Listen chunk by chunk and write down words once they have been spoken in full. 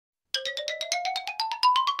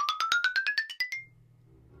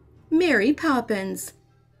Mary Poppins,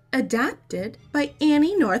 adapted by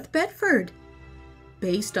Annie North Bedford,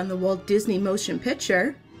 based on the Walt Disney motion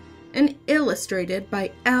picture, and illustrated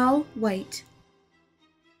by Al White.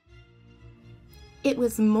 It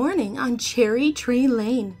was morning on Cherry Tree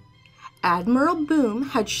Lane. Admiral Boom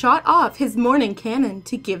had shot off his morning cannon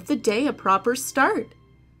to give the day a proper start.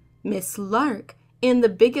 Miss Lark, in the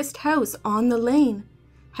biggest house on the lane,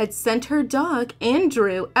 had sent her dog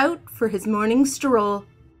Andrew out for his morning stroll.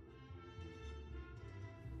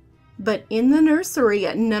 But in the nursery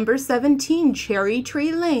at number 17 Cherry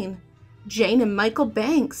Tree Lane, Jane and Michael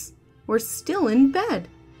Banks were still in bed.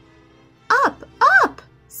 "Up, up,"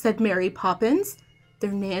 said Mary Poppins,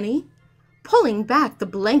 their nanny, pulling back the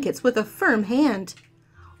blankets with a firm hand.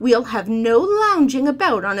 "We'll have no lounging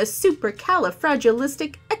about on a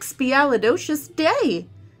supercalifragilisticexpialidocious day."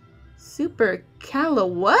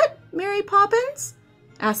 What, Mary Poppins?"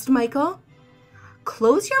 asked Michael.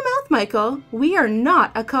 "Close your mouth, Michael. We are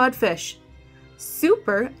not a codfish.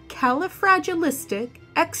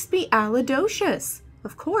 Supercalifragilisticexpialidocious,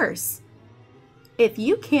 of course. If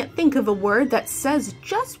you can't think of a word that says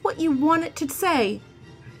just what you want it to say,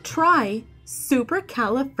 try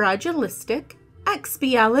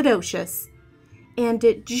supercalifragilisticexpialidocious, and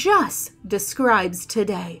it just describes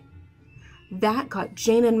today." That got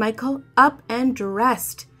Jane and Michael up and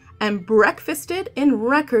dressed and breakfasted in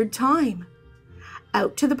record time.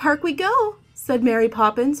 "Out to the park we go," said Mary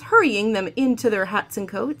Poppins, hurrying them into their hats and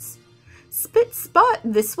coats. "Spit Spot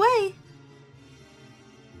this way."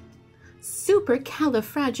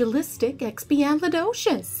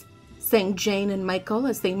 "Supercalifragilisticexpialidocious," sang Jane and Michael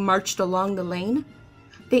as they marched along the lane.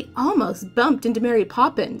 They almost bumped into Mary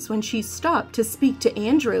Poppins when she stopped to speak to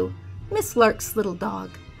Andrew, Miss Lark's little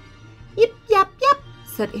dog. "Yip, yap, yap,"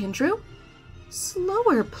 said Andrew.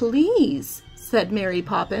 "Slower, please," said Mary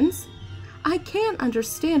Poppins. "I can't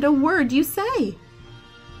understand a word you say."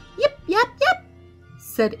 "Yip, yap, yap,"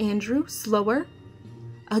 said Andrew, slower.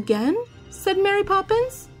 "Again?" said Mary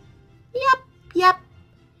Poppins. "Yep, yep,"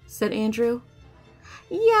 said Andrew.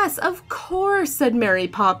 "Yes, of course," said Mary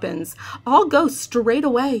Poppins. "I'll go straight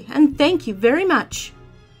away, and thank you very much."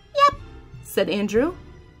 "Yep," said Andrew.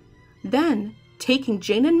 Then, taking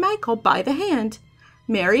Jane and Michael by the hand,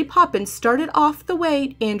 Mary Poppins started off the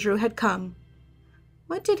way Andrew had come.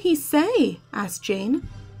 "What did he say?" asked Jane.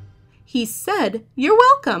 "He said, 'You're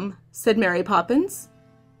welcome,'" said Mary Poppins.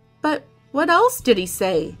 "But what else did he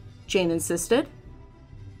say?" Jane insisted.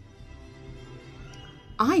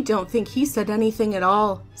 "I don't think he said anything at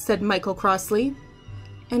all," said Michael crossly.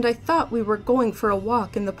 "And I thought we were going for a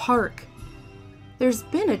walk in the park." "There's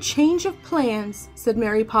been a change of plans," said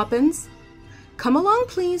Mary Poppins. "Come along,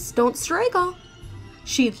 please, don't straggle."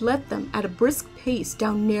 She led them at a brisk pace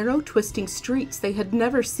down narrow, twisting streets they had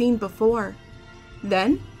never seen before.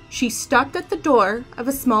 Then she stopped at the door of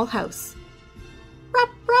a small house. "Rap,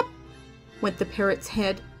 rap," went the parrot's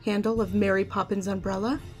handle of Mary Poppins'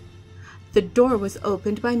 umbrella. The door was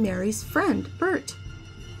opened by Mary's friend, Bert.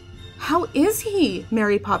 "How is he?"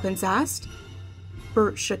 Mary Poppins asked.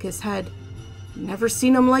 Bert shook his head. "Never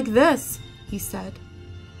seen him like this," he said.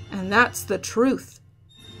 "And that's the truth."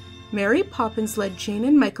 Mary Poppins led Jane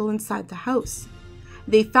and Michael inside the house.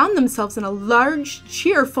 They found themselves in a large,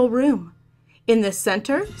 cheerful room. In the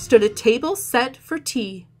center stood a table set for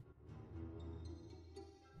tea.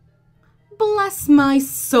 "Bless my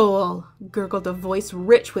soul," gurgled a voice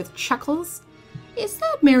rich with chuckles. "Is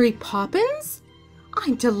that Mary Poppins?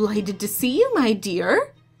 I'm delighted to see you, my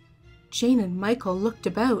dear." Jane and Michael looked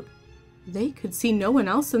about. They could see no one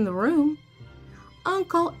else in the room.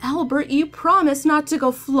 "Uncle Albert, you promised not to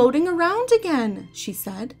go floating around again," she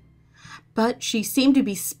said. But she seemed to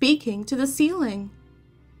be speaking to the ceiling.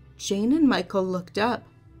 Jane and Michael looked up.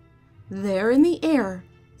 There in the air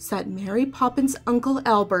sat Mary Poppins' Uncle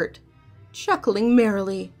Albert, chuckling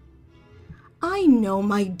merrily. "I know,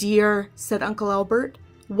 my dear," said Uncle Albert,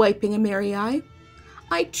 wiping a merry eye.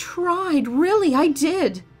 "I tried, really I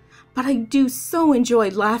did. But I do so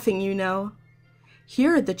enjoy laughing, you know."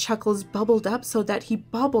 Here the chuckles bubbled up so that he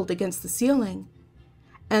bobbled against the ceiling.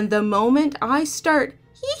 "And the moment I start,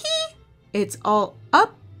 hee-hee, it's all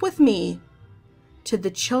up with me." To the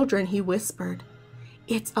children he whispered,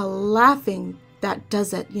 "It's a laughing that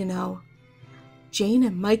does it, you know." Jane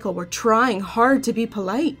and Michael were trying hard to be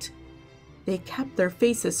polite. They kept their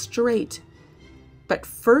faces straight. But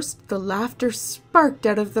first the laughter sparked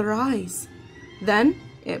out of their eyes. Then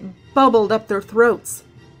it bubbled up their throats.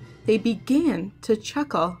 They began to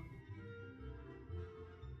chuckle.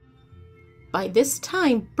 By this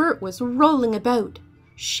time, Bert was rolling about,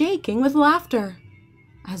 shaking with laughter.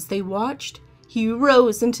 As they watched, He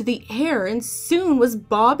rose into the air and soon was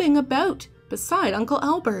bobbing about beside Uncle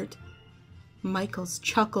Albert. Michael's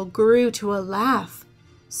chuckle grew to a laugh.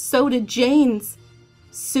 So did Jane's.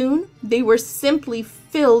 Soon they were simply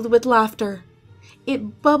filled with laughter.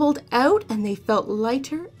 It bubbled out and they felt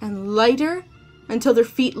lighter and lighter until their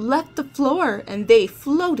feet left the floor and they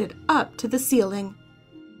floated up to the ceiling.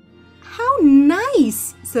 "How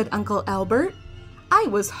nice," said Uncle Albert. "I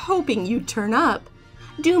was hoping you'd turn up.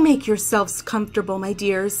 Do make yourselves comfortable, my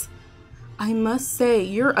dears." "I must say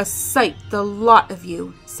you're a sight, the lot of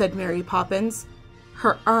you," said Mary Poppins.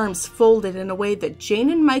 Her arms folded in a way that Jane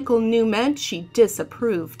and Michael knew meant she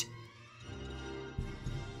disapproved.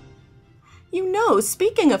 "You know,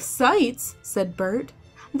 speaking of sights," said Bert,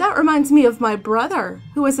 "that reminds me of my brother,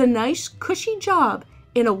 who has a nice, cushy job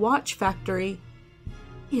in a watch factory."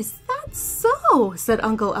 "Is that so?" said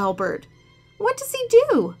Uncle Albert. "What does he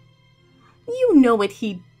do?" "You know what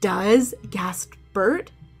he does," gasped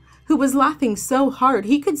Bert, who was laughing so hard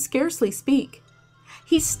he could scarcely speak.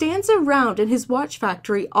 "He stands around in his watch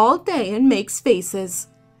factory all day and makes faces."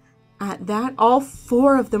 At that, all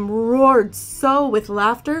four of them roared so with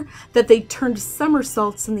laughter that they turned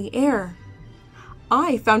somersaults in the air.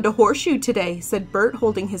 "I found a horseshoe today," said Bert,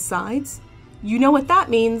 holding his sides. "You know what that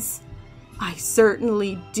means?" "I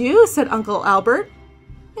certainly do," said Uncle Albert.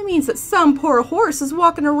 "It means that some poor horse is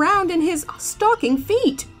walking around in his stocking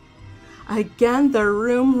feet." Again the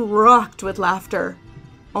room rocked with laughter.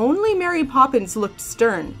 Only Mary Poppins looked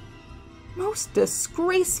stern. "Most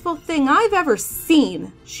disgraceful thing I've ever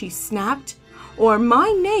seen," she snapped, "or my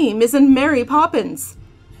name isn't Mary Poppins."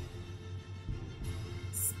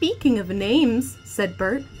 "Speaking of names," said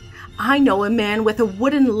Bert, "I know a man with a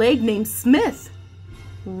wooden leg named Smith."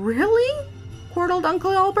 "Really?" chortled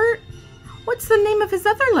Uncle Albert. "What's the name of his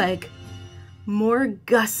other leg?" More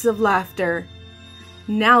gusts of laughter.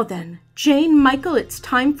 "Now then, Jane, Michael, it's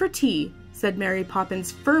time for tea," said Mary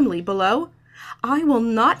Poppins firmly below. "I will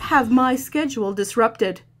not have my schedule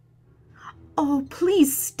disrupted." "Oh,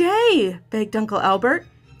 please stay," begged Uncle Albert.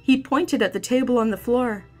 He pointed at the table on the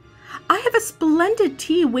floor. "I have a splendid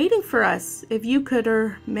tea waiting for us, if you could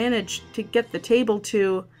manage to get the table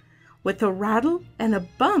to—" With a rattle and a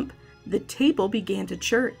bump, the table began to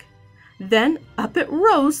jerk. Then up it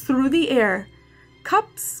rose through the air,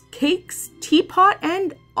 cups, cakes, teapot,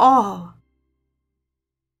 and all.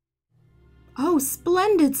 "Oh,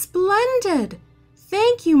 splendid, splendid!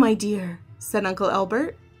 Thank you, my dear," said Uncle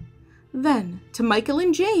Albert. Then to Michael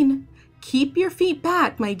and Jane, "Keep your feet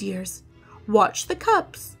back, my dears. Watch the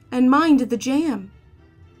cups and mind the jam."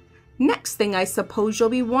 "Next thing I suppose you'll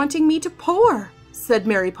be wanting me to pour," said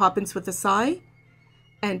Mary Poppins with a sigh.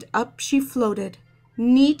 And up she floated,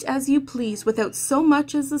 neat as you please, without so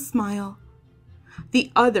much as a smile.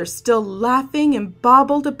 The others still laughing and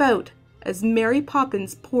bobbled about as Mary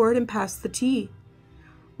Poppins poured and passed the tea,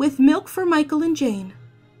 with milk for Michael and Jane.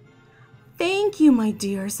 "Thank you, my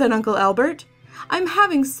dear," said Uncle Albert. "I'm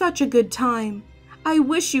having such a good time. I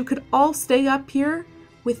wish you could all stay up here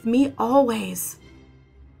with me always."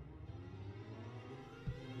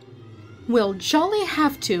 "We'll jolly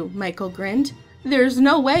have to," Michael grinned. "There's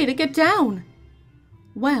no way to get down."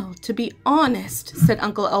 "Well, to be honest," said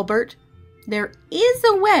Uncle Albert, "there is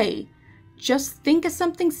a way. Just think of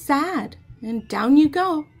something sad, and down you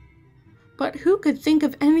go." But who could think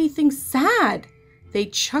of anything sad? They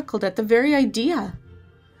chuckled at the very idea.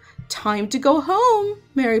 "Time to go home,"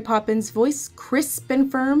 Mary Poppins' voice, crisp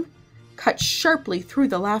and firm, cut sharply through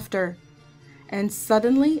the laughter. And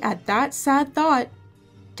suddenly, at that sad thought,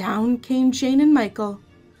 down came Jane and Michael,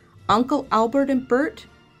 Uncle Albert and Bert,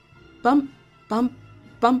 bump, bump,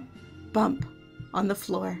 bump, bump, on the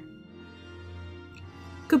floor.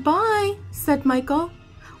 "Goodbye," said Michael.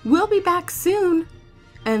 "We'll be back soon."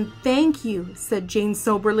 "And thank you," said Jane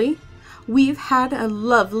soberly. "We've had a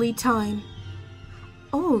lovely time."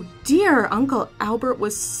 Oh dear, Uncle Albert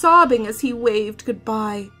was sobbing as he waved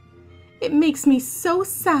goodbye. "It makes me so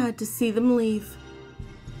sad to see them leave."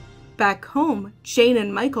 Back home, Jane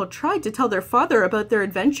and Michael tried to tell their father about their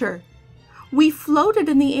adventure. "We floated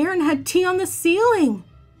in the air and had tea on the ceiling,"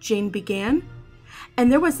 Jane began.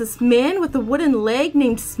 "And there was this man with a wooden leg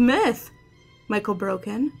named Smith," Michael broke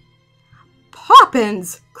in.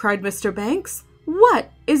 "Poppins!" cried Mr. Banks.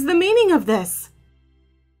 "What is the meaning of this?"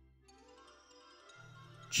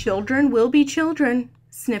 "Children will be children,"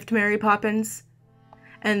 sniffed Mary Poppins.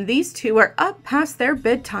 "And these two are up past their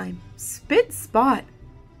bedtime, spit spot."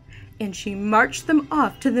 And she marched them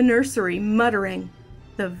off to the nursery, muttering,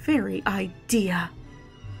 "The very idea."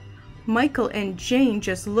 Michael and Jane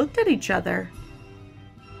just looked at each other.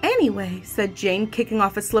 "Anyway," said Jane, kicking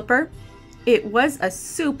off a slipper, It was a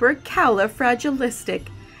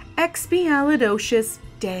supercalifragilisticexpialidocious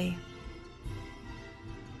day.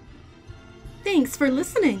 Thanks for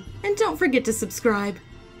listening, and don't forget to subscribe.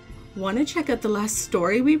 Want to check out the last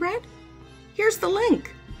story we read? Here's the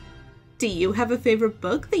link. Do you have a favorite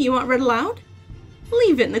book that you want read aloud?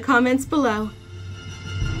 Leave it in the comments below.